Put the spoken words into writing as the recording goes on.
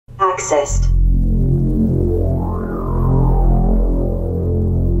accessed.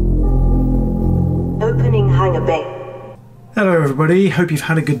 Opening hangar bay. Hello everybody, hope you've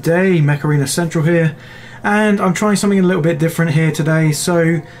had a good day. Mech Arena Central here, and I'm trying something a little bit different here today.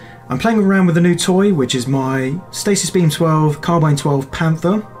 So I'm playing around with a new toy, which is my Stasis Beam 12 Carbine 12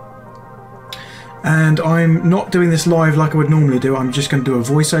 Panther. And I'm not doing this live like I would normally do, I'm just going to do a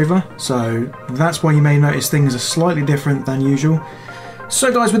voiceover, so that's why you may notice things are slightly different than usual.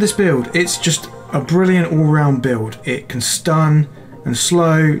 So guys, with this build, it's just a brilliant all-round build. It can stun and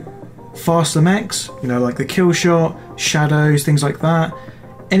slow faster mechs, you know, like the kill shot, shadows, things like that.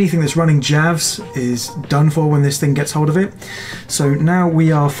 Anything that's running javs is done for when this thing gets hold of it. So now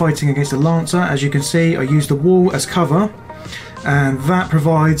we are fighting against a Lancer. As you can see, I use the wall as cover, and that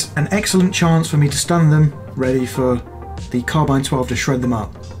provides an excellent chance for me to stun them, ready for the Carbine 12 to shred them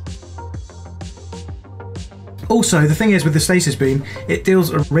up. Also, the thing is with the Stasis Beam, it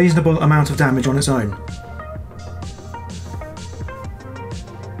deals a reasonable amount of damage on its own.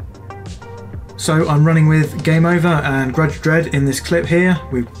 So I'm running with Game Over and Grudge Dread in this clip here.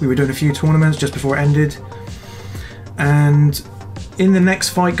 We were doing a few tournaments just before it ended. And in the next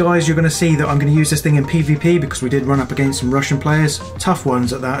fight, guys, you're going to see that I'm going to use this thing in PvP because we did run up against some Russian players. Tough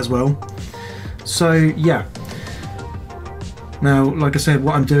ones at that as well. So, yeah. Now, like I said,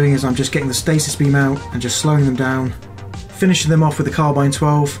 what I'm doing is I'm just getting the Stasis Beam out and just slowing them down. Finishing them off with the Carbine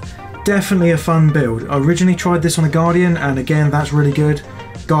 12. Definitely a fun build. I originally tried this on a Guardian, and again, that's really good.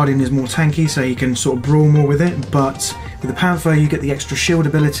 Guardian is more tanky, so you can sort of brawl more with it, but with the Panther you get the extra shield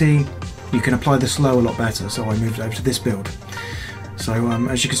ability. You can apply the slow a lot better, so I moved over to this build. So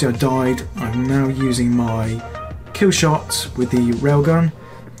as you can see, I died. I'm now using my kill shot with the railgun.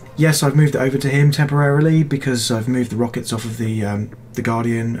 Yes, I've moved it over to him temporarily because I've moved the rockets off of the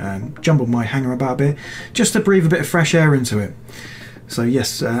Guardian and jumbled my hangar about a bit, just to breathe a bit of fresh air into it. So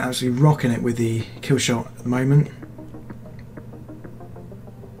yes, absolutely rocking it with the kill shot at the moment.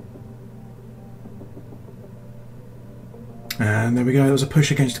 And there we go, there was a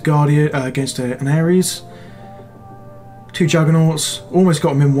push against the Guardian, against an Ares. Two Juggernauts, almost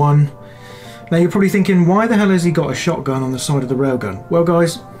got him in one. Now you're probably thinking, why the hell has he got a shotgun on the side of the railgun? Well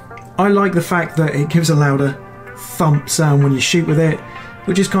guys, I like the fact that it gives a louder thump sound when you shoot with it,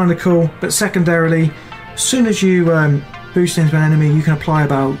 which is kind of cool. But secondarily, as soon as you boost into an enemy, you can apply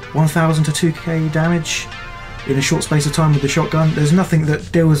about 1000 to 2k damage in a short space of time with the shotgun. There's nothing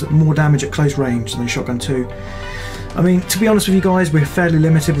that deals more damage at close range than Shotgun 2. I mean, to be honest with you guys, we're fairly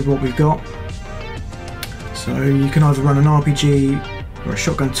limited with what we've got. So you can either run an RPG or a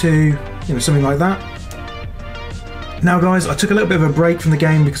Shotgun 2, you know, something like that. Now guys, I took a little bit of a break from the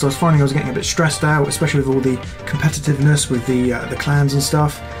game because I was finding I was getting a bit stressed out, especially with all the competitiveness with the clans and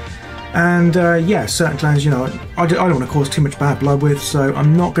stuff. And yeah, certain clans, you know, I don't want to cause too much bad blood with, so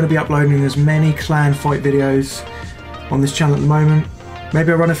I'm not going to be uploading as many clan fight videos on this channel at the moment.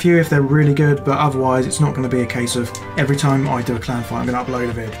 Maybe I'll run a few if they're really good, but otherwise it's not going to be a case of every time I do a clan fight I'm going to upload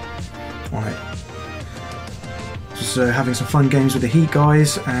a vid on it. Just having some fun games with the Heat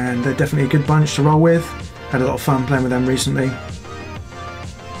guys, and they're definitely a good bunch to roll with. Had a lot of fun playing with them recently.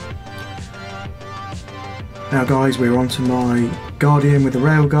 Now guys, we're on to my Guardian with the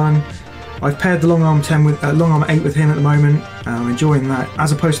railgun. I've paired the long arm 10 with long arm 8 with him at the moment. I'm enjoying that,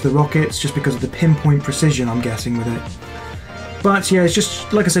 as opposed to the rockets, just because of the pinpoint precision I'm getting with it. But yeah, it's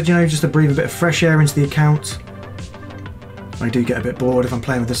just, like I said, you know, just to breathe a bit of fresh air into the account. I do get a bit bored if I'm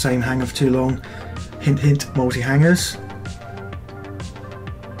playing with the same hangar for too long. Hint hint, multi-hangers.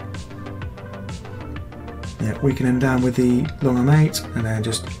 Yeah, weakening down with the long arm 8 and then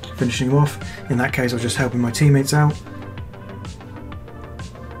just finishing off. In that case I was just helping my teammates out.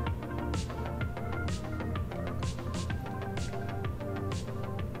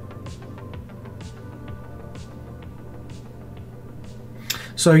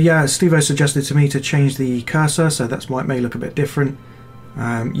 So yeah, Stevo suggested to me to change the cursor, so that's why it may look a bit different.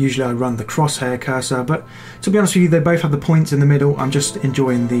 Usually I run the crosshair cursor, but to be honest with you, they both have the points in the middle. I'm just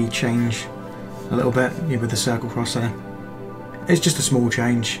enjoying the change a little bit, you know, with the circle crosshair. It's just a small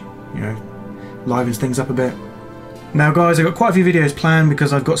change, you know, livens things up a bit. Now guys, I've got quite a few videos planned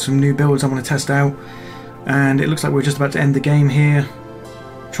because I've got some new builds I want to test out, and it looks like we're just about to end the game here.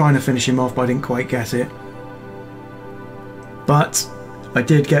 Trying to finish him off, but I didn't quite get it. But I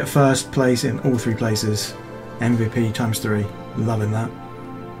did get first place in all 3 places. MVP ×3. Loving that.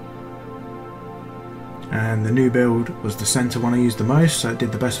 And the new build was the centre one I used the most, so it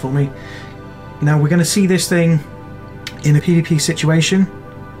did the best for me. Now we're going to see this thing in a PvP situation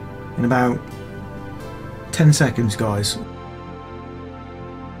in about 10 seconds, guys.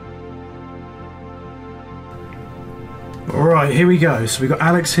 Alright. Right, here we go. So we've got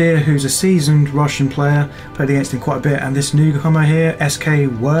Alex here, who's a seasoned Russian player. Played against him quite a bit. And this newcomer here, SK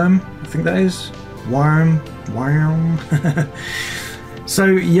Worm, I think that is. Worm. So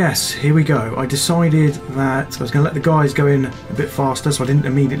yes, here we go. I decided that I was going to let the guys go in a bit faster, so I didn't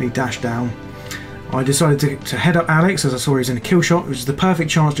immediately dash down. I decided to head up Alex as I saw he was in a kill shot, which is the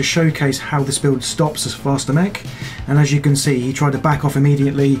perfect chance to showcase how this build stops a faster mech. And as you can see, he tried to back off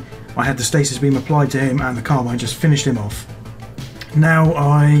immediately. I had the stasis beam applied to him and the carbine just finished him off. Now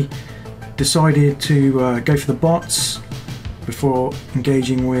I decided to go for the bots before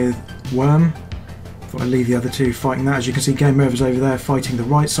engaging with Worm. Thought I'd leave the other two fighting that. As you can see, Game Over's over there fighting the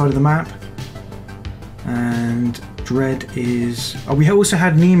right side of the map. And Dread is... Oh, we also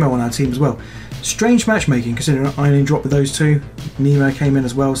had Nemo on our team as well. Strange matchmaking, considering I only dropped with those two. Nemo came in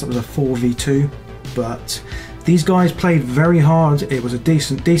as well, so that was a 4v2. But these guys played very hard. It was a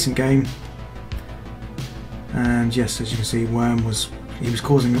decent game. And yes, as you can see, Worm was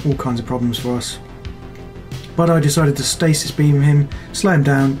causing all kinds of problems for us. But I decided to stasis beam him, slow him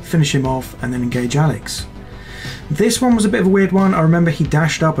down, finish him off, and then engage Alex. This one was a bit of a weird one. I remember he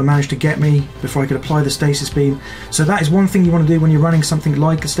dashed up and managed to get me before I could apply the stasis beam. So that is one thing you want to do when you're running something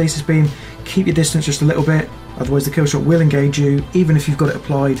like a stasis beam. Keep your distance just a little bit, otherwise the kill shot will engage you. Even if you've got it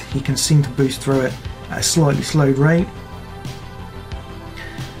applied, he can seem to boost through it at a slightly slowed rate.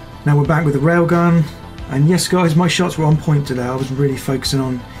 Now we're back with the railgun. And yes guys, my shots were on point today. I was really focusing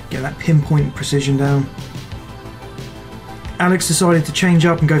on getting that pinpoint precision down. Alex decided to change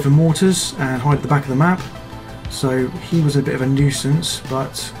up and go for mortars and hide at the back of the map. So he was a bit of a nuisance,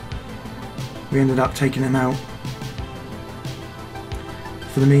 but we ended up taking him out.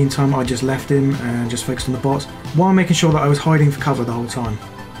 For the meantime, I just left him and just focused on the bots, while making sure that I was hiding for cover the whole time.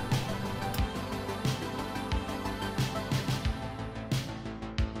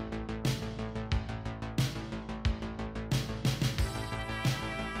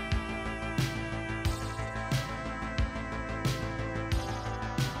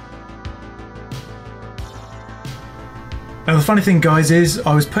 Now the funny thing guys is,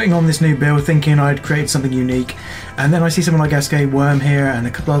 I was putting on this new build thinking I'd created something unique, and then I see someone like SK Worm here and a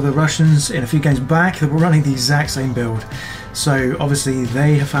couple other Russians in a few games back that were running the exact same build. So obviously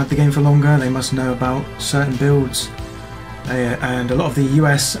they have had the game for longer, they must know about certain builds, and a lot of the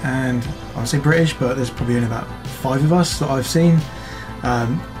US and I would say British, but there's probably only about 5 of us that I've seen.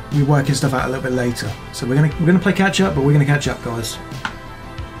 We're working stuff out a little bit later, so we're gonna play catch up, but we're gonna catch up guys.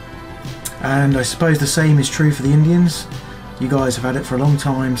 And I suppose the same is true for the Indians. You guys have had it for a long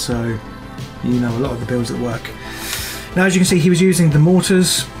time, so you know a lot of the builds that work. Now as you can see, he was using the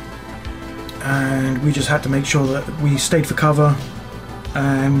mortars, and we just had to make sure that we stayed for cover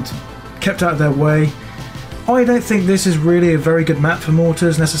and kept out of their way. I don't think this is really a very good map for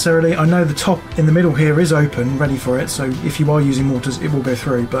mortars necessarily. I know the top in the middle here is open, ready for it, so if you are using mortars it will go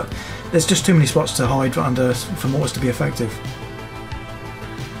through, but there's just too many spots to hide for mortars to be effective.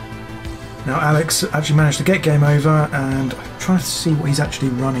 Now Alex actually managed to get game over, and I'm trying to see what he's actually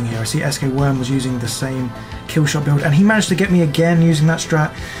running here. I see SK Worm was using the same kill shot build, and he managed to get me again using that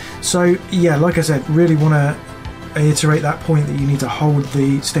strat. So yeah, like I said, really want to iterate that point that you need to hold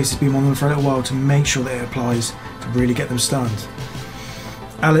the stasis beam on them for a little while to make sure that it applies to really get them stunned.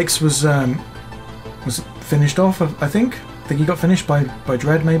 Alex was finished off, I think he got finished by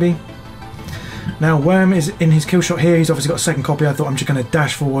Dread maybe. Now Worm is in his kill shot here, he's obviously got a second copy. I thought I'm just going to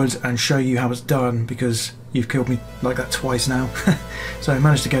dash forwards and show you how it's done, because you've killed me like that twice now. So I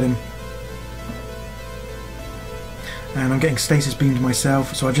managed to get him. And I'm getting stasis beamed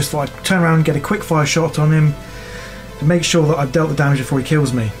myself, so I just thought I'd turn around and get a quick fire shot on him to make sure that I've dealt the damage before he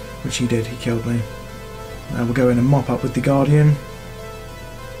kills me, which he did, he killed me. Now we'll go in and mop up with the Guardian.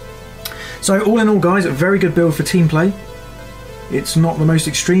 So all in all guys, a very good build for team play. It's not the most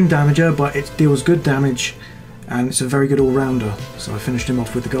extreme damager, but it deals good damage, and it's a very good all-rounder. So I finished him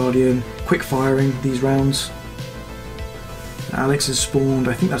off with the Guardian, quick firing these rounds. Alex has spawned,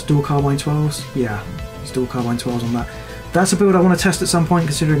 I think that's dual carbine 12s. Yeah, he's dual carbine 12s on that. That's a build I want to test at some point,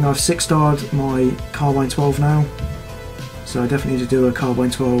 considering I've 6-starred my carbine 12 now. So I definitely need to do a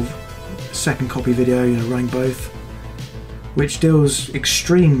carbine 12 second copy video, you know, running both, which deals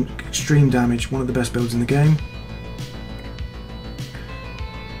extreme damage. One of the best builds in the game.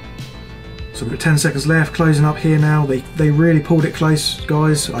 So we've got 10 seconds left, closing up here now. They really pulled it close,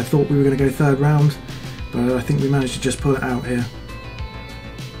 guys. I thought we were going to go third round, but I think we managed to just pull it out here.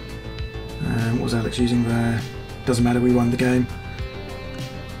 And what was Alex using there? Doesn't matter, we won the game.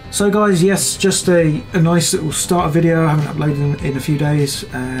 So guys, yes, just a nice little starter video. I haven't uploaded in a few days,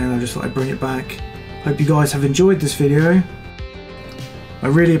 and I just thought I'd bring it back. Hope you guys have enjoyed this video. I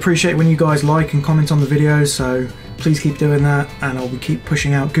really appreciate when you guys like and comment on the videos, so please keep doing that, and I'll keep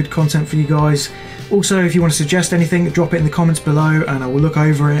pushing out good content for you guys. Also, if you want to suggest anything, drop it in the comments below and I will look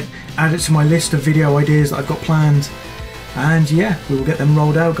over it, add it to my list of video ideas that I've got planned, and yeah, we will get them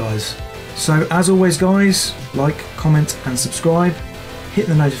rolled out, guys. So as always, guys, like, comment and subscribe, hit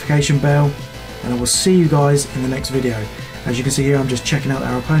the notification bell, and I will see you guys in the next video. As you can see here, I'm just checking out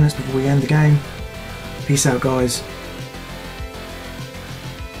our opponents before we end the game. Peace out, guys.